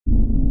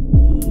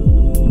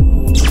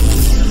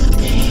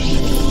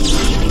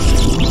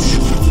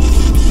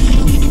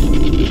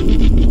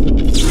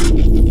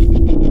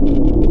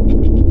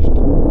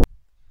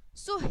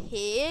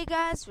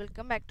guys,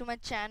 welcome back to my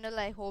channel.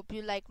 I hope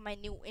you like my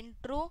new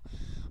intro.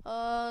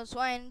 So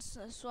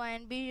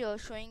I'll be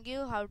showing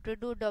you how to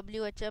do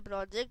WHR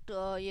project.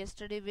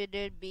 Yesterday we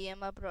did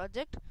BMR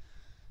project,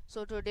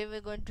 so today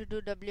we're going to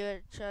do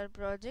WHR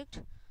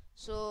project.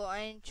 So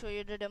I'll show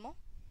you the demo.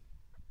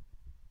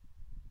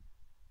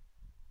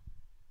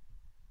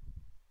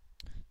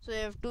 So you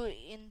have to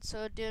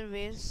insert your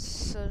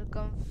waist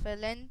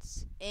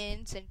circumference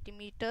in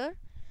centimeter.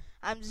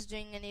 I'm just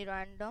doing any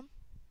random,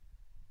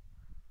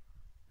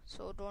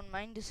 so don't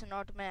mind, this is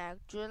not my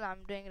actual,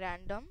 I'm doing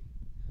random.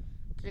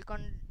 Click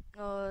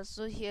on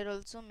so here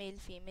also male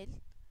female.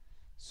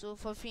 So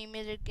for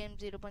female it came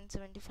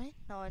 0.75.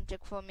 Now I'll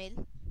check for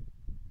male.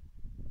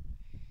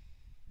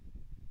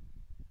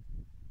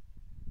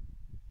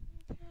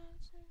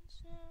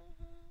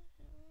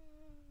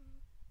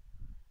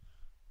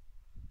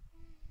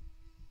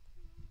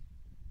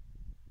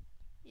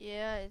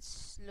 Yeah,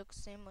 it's looks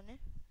same on it.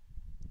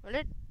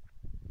 Alright.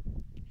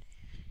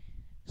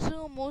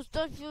 So most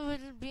of you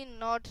will be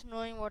not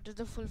knowing what is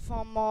the full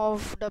form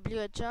of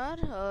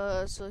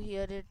WHR. So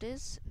here it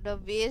is, the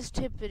waist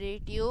hip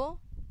ratio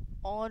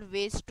or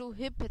waist to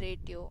hip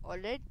ratio.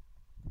 Alright.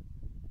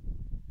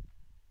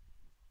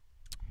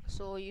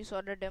 So you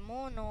saw the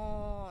demo.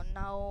 No,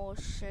 now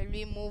shall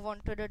we move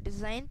on to the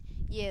design?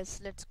 Yes,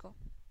 let's go.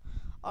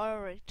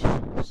 Alright,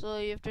 so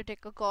you have to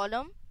take a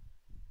column.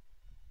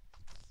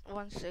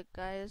 One sec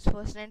guys,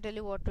 first I'll tell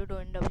you what to do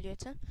in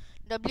WHR.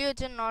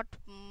 WHR not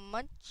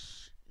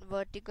much.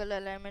 Vertical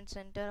alignment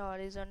center,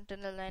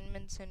 horizontal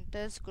alignment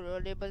center,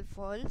 scrollable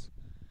falls,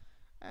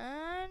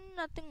 and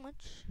nothing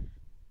much.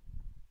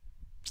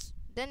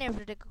 Then you have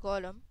to take a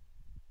column.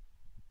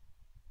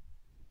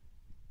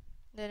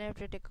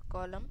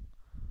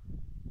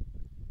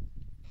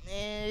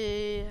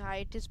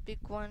 Height is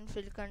pick one,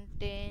 fill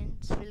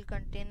contains, fill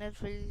container,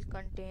 fill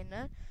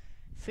container,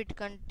 fit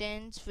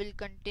contains, fill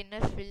container,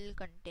 fill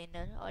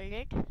container.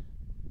 Alright.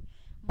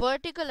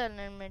 Vertical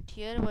alignment,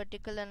 here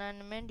vertical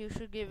alignment you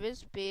should give a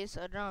space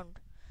around.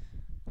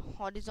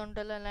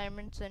 Horizontal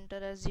alignment center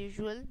as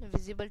usual,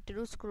 visible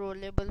through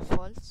scrollable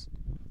false,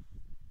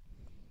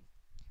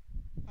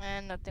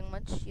 and nothing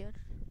much here.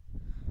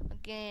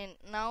 Again,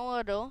 now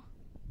a row.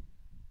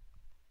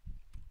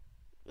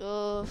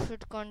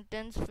 Fit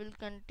contents, fill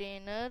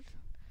container,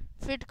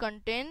 fit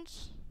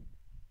contents.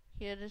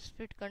 Here is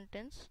fit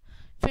contents,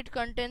 fit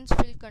contents,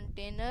 fill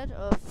container,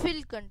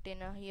 fill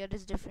container. Here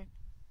is different.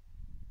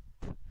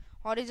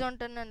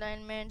 Horizontal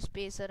alignment,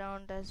 space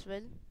around as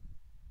well.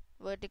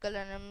 Vertical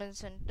alignment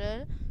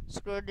center,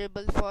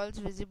 scrollable false,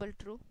 visible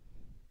true,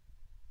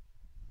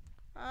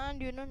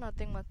 and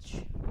nothing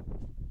much.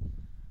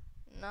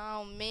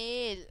 Now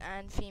male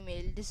and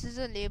female. This is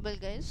a label,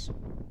 guys.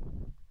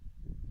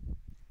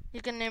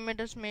 You can name it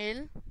as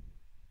male.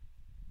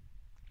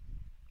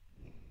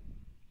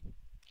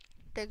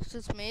 Text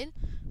is male.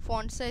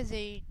 Font size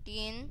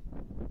 18.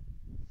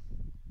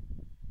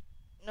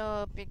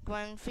 Pick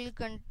one. Fill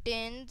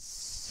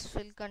contents,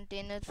 fill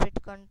container,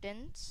 fit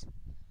contents,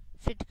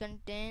 fit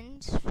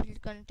contents, fill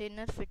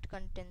container, fit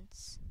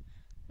contents,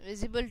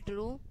 visible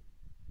true,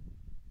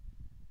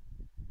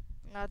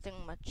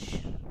 nothing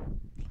much.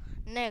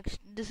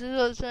 Next, this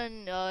is also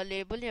a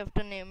label. You have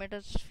to name it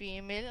as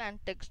female, and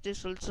text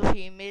is also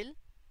female.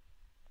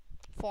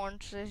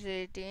 Font size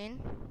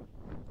 18.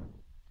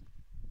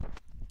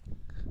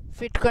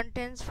 Fit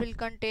contents, fill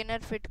container,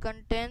 fit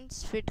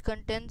contents, fit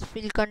contents,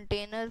 fill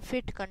container,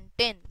 fit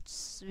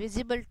contents,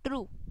 visible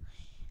true.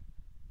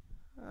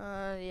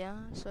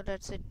 Yeah, so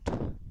that's it.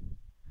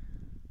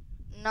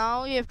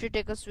 Now you have to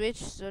take a switch.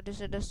 So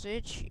this is the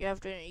switch.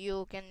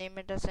 You can name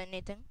it as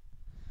anything.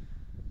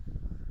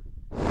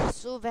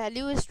 So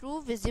value is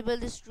true,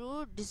 visible is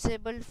true,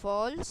 disabled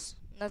false,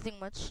 nothing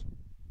much.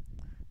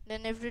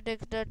 Then if you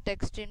take the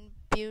text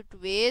input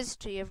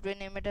waist, you have to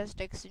name it as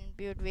text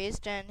input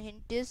waist, and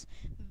hint is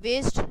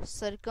waist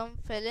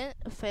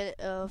circumference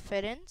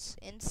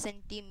in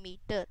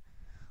centimeter.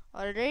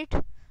 Alright.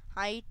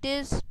 Height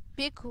is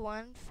pick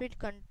one, fit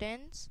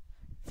contents,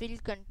 fill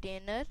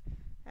container,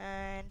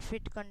 and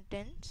fit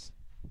contents.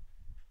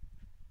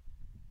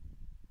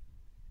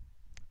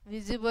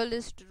 Visible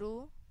is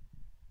true.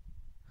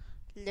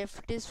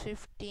 Left is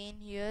 15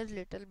 here,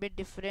 little bit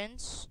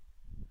difference.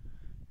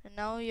 And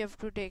now you have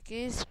to take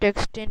is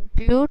text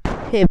input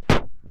hip.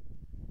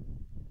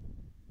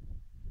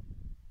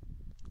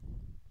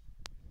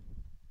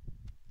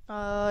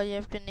 You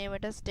have to name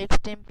it as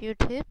text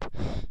input hip.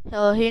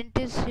 Hint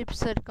is hip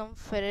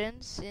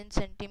circumference in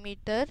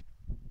centimeter.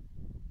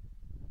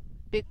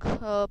 Pick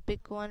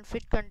one,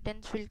 fit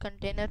contents, fill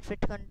container,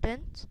 fit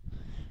contents,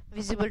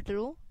 visible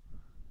true.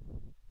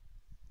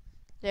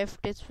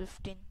 Left is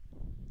 15,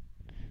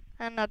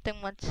 and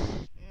nothing much.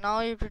 Now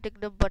you have to take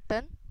the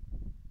button.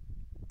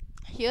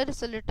 Here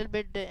is a little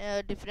bit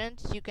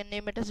difference. You can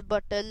name it as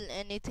button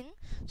anything.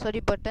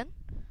 Button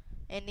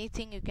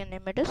anything you can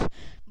name it as.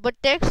 But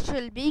text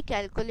will be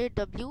calculate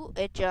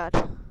WHR.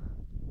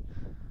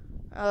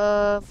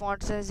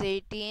 Font size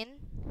 18.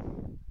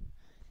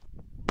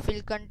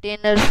 Fill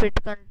container,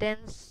 fit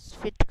contents,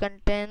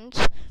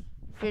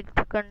 fit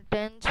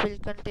contents, fill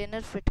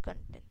container, fit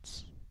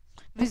contents.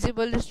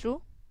 Visible is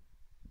true.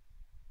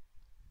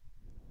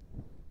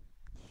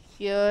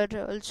 Here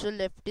also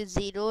left is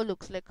 0,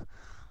 looks like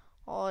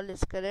all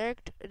is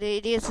correct.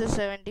 Radius is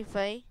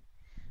 75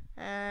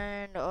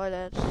 and all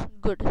are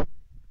good.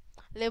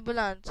 Label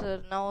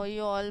answer. Now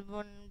you all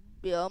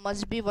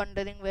must be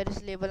wondering where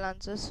is label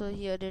answer. So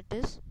here it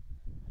is.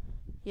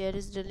 Here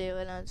is the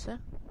label answer.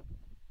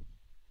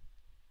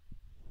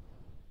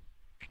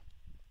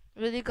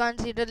 Well, you can't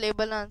see the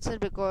label answer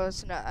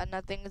because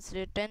nothing is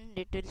written.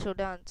 It will show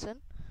the answer.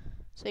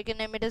 So you can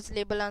name it as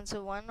label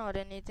answer 1 or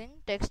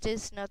anything. Text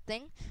is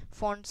nothing.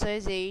 Font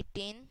size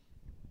 18.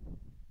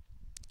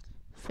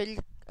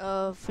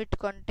 Fit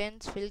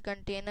contents, fill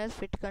container,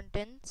 fit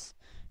contents,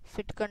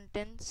 fit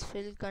contents,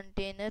 fill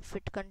container,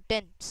 fit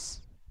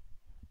contents,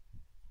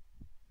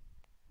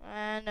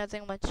 and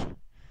nothing much.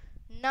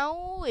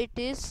 Now it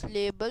is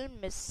label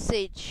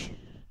message.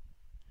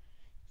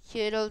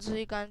 Here also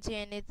you can't see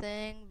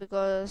anything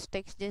because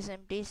text is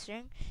empty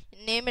string.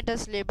 Name it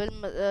as label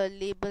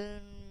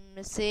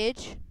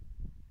message.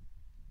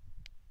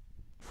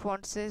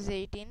 Font size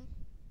 18.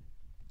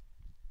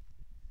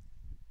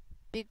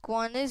 Pick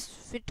one is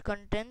fit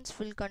contents,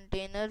 fill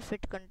container,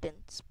 fit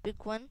contents.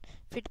 Pick one,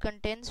 fit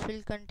contents,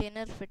 fill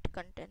container, fit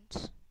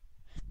contents.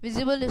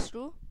 Visible is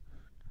true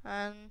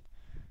and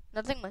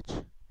nothing much.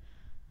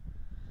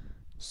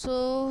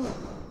 So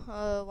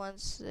one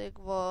sec.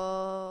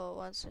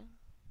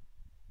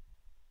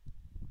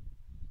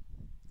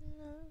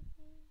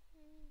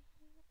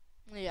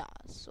 Yeah,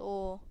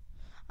 so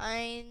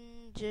I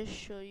just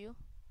show you.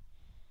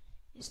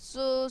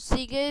 So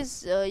see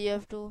guys, you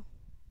have to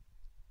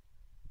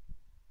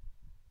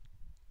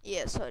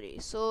sorry,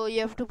 so you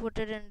have to put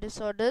it in this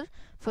order.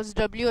 First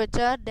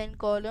WHR, then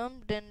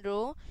column, then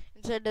row.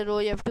 Inside the row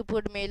you have to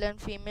put male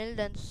and female,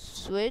 then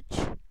switch.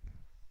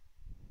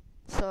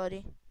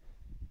 Sorry,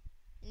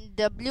 in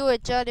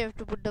WHR you have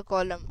to put the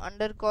column.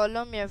 Under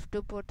column you have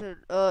to put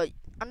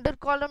under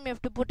column you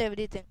have to put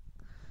everything.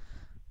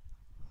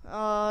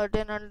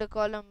 Then under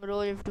column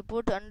row you have to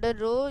put, under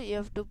row you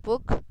have to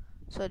put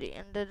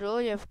under row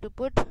you have to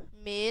put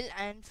male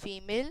and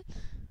female.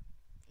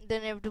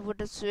 Then you have to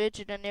put a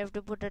switch, then you have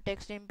to put a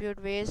text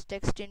input waste,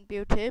 text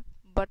input hip,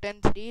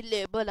 button 3,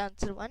 label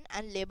answer 1,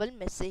 and label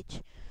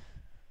message.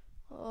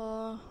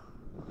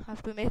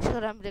 Have to make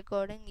sure I'm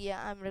recording.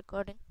 Yeah, I'm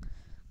recording.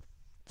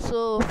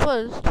 So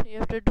first you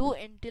have to do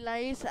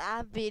initialize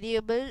app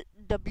variable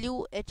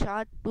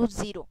WHR to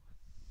 0.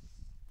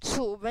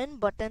 So when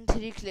button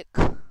 3 click,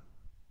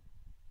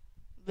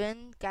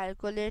 when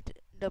calculate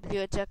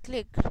WHR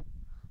click,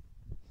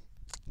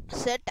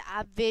 set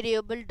app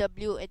variable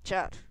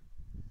WHR.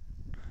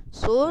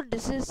 So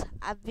this is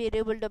app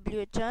variable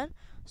WHR.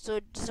 So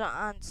it's the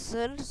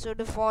answer. So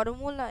the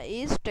formula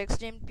is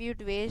text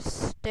input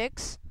waste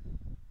text,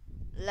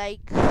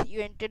 like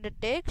you enter the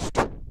text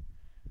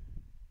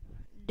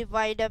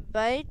divided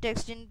by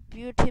text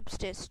input hips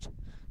test.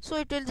 So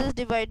it will just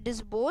divide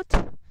this both.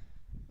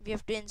 We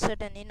have to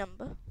insert any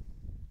number.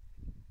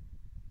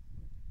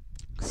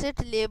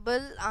 Set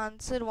label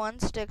answer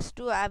 1's text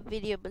to app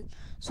variable.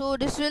 So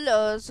this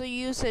will so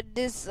you set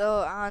this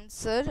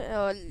answer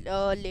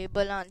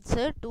label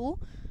answer to,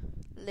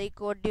 like,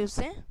 what do you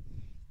say,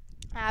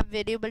 app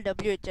variable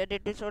WHR.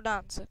 It will show the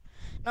answer.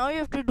 Now you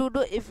have to do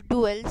the if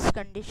do else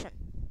condition.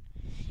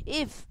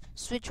 If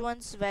switch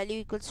one's value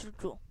equals to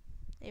true,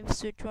 if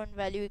switch one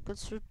value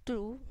equals to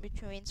true,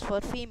 which means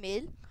for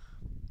female,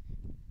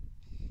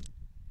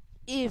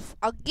 if,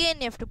 again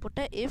you have to put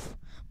a if,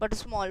 but a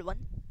small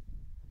one.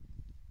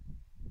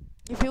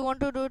 If you want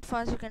to do it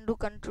fast, you can do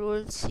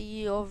Control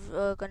C of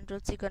Control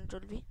C,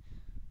 Control V.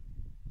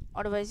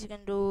 Otherwise, you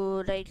can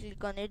do right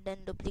click on it,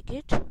 then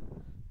duplicate.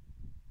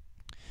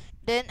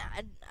 Then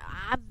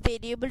app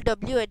variable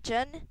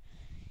WHR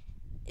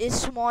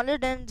is smaller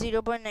than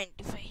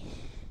 0.95.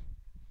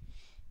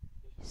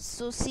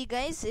 So see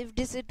guys, if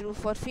this is true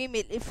for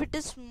female, if it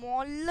is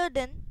smaller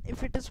than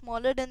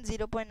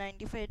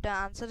 0.95, the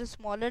answer is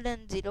smaller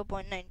than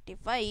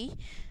 0.95.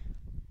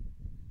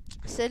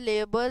 Say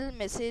label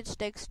message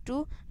text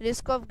to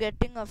risk of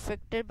getting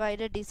affected by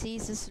the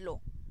disease is low.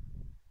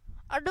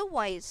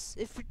 Otherwise,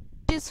 if it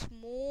is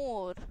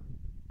more,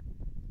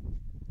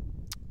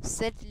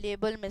 set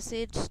label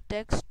message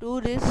text to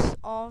risk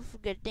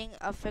of getting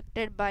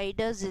affected by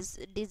the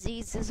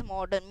disease is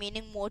modern,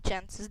 meaning more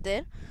chances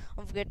there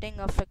of getting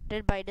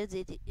affected by the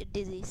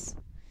disease.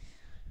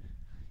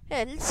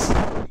 Else,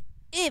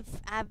 if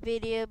app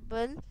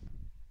variable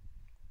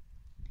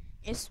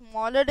is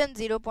smaller than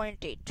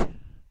 0.8,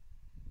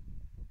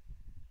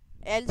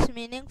 else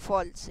meaning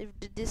false. If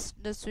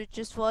the switch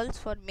is false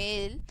for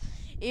male,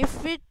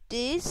 if it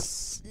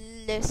is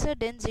lesser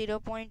than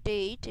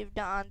 0.8, if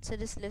the answer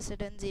is lesser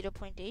than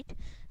 0.8,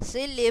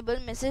 say label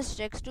message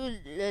text to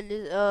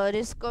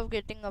risk of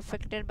getting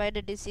affected by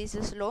the disease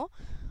is low.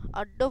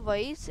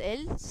 Otherwise,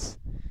 else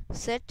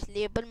set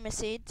label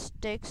message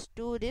text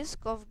to risk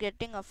of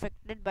getting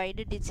affected by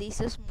the disease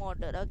is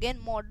moderate. Again,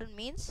 moderate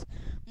means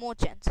more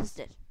chances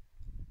there.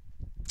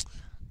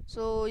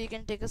 So you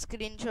can take a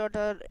screenshot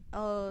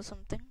or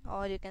something,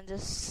 or you can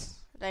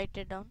just write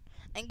it down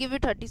and give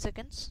it 30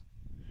 seconds.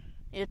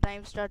 Your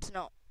time starts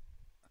now.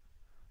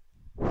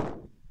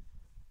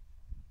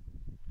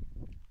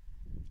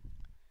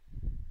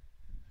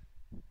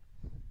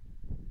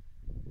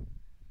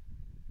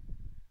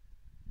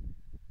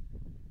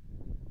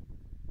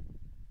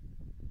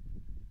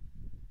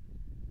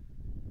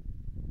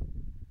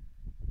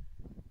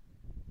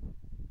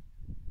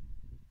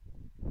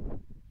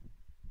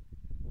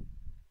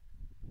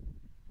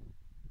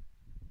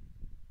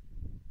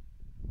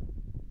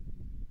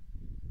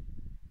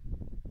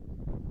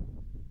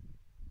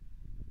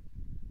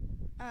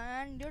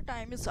 And your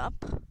time is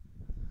up.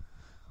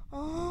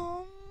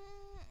 um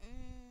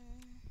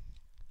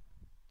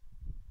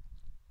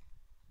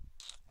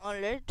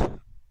Alright,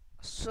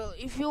 so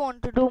if you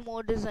want to do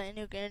more design,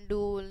 you can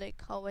do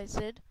like how I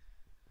said.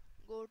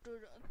 Go to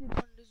click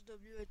on this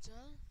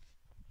WHR.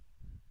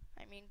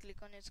 I mean, click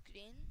on your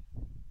screen.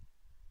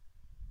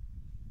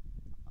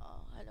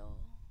 Hello.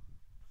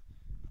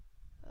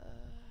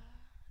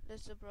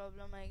 That's the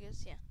problem, I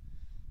guess. Yeah.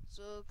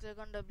 So click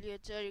on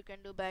WHR. You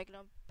can do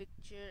background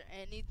picture,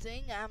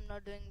 anything. I'm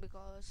not doing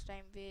because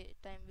time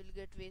will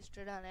get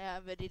wasted and I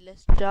have very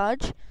less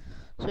charge.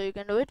 So you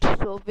can do it.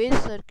 So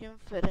base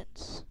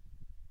circumference.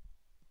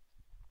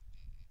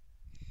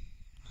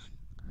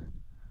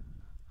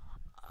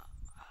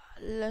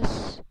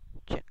 Let's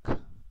check.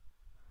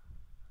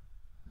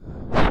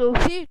 So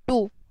see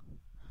 2.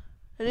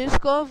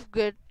 Risk of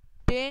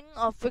getting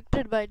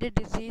affected by the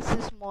disease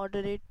is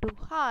moderate to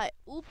high.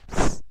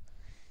 Oops.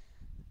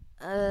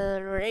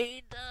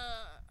 Right.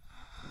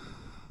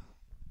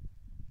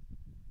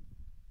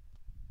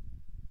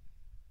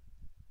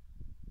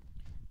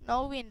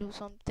 Now we do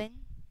something.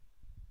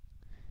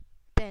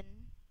 10,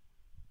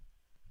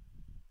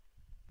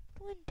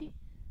 20.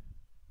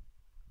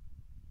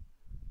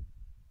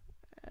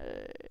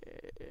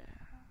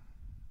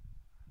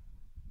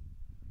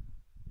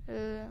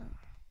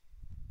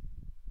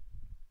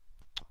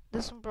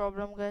 There's some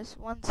problem, guys.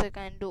 One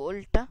second, do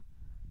ulta.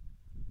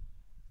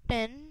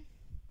 10,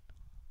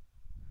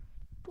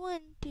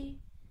 20.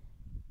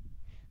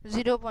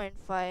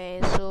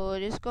 0.5. So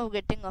risk of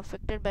getting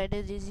affected by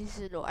the disease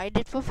is low. I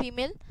did for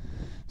female.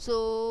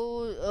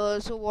 So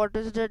what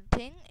is the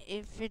thing?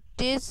 If it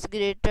is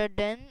greater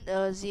than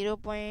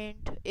 0.8,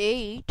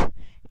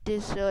 it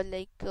is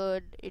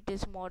it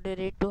is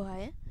moderate to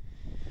high.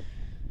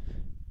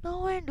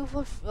 Now I do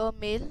for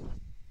male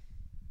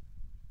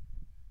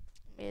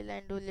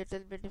and do little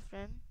bit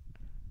different.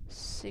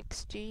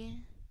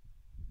 60.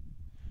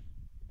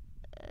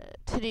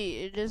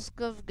 3. Risk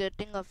of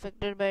getting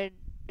affected by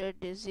the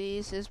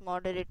disease is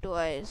moderate to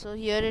high. So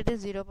here it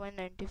is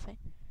 0.95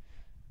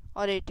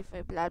 or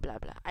 85, blah blah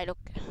blah. I don't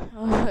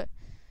care.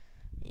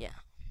 Yeah.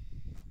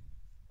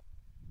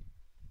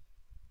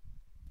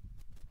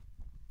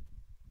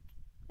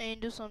 And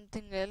do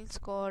something else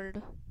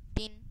called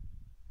tin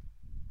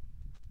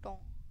tong.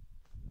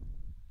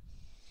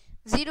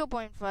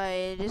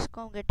 0.5. Risk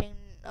of getting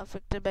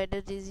affected by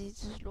the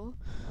disease is low.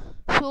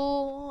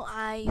 So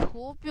I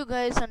hope you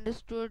guys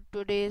understood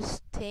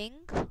today's thing.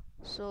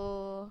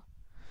 So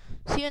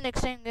see you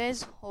next time,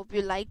 guys. Hope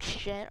you like,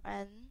 share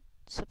and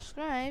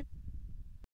subscribe.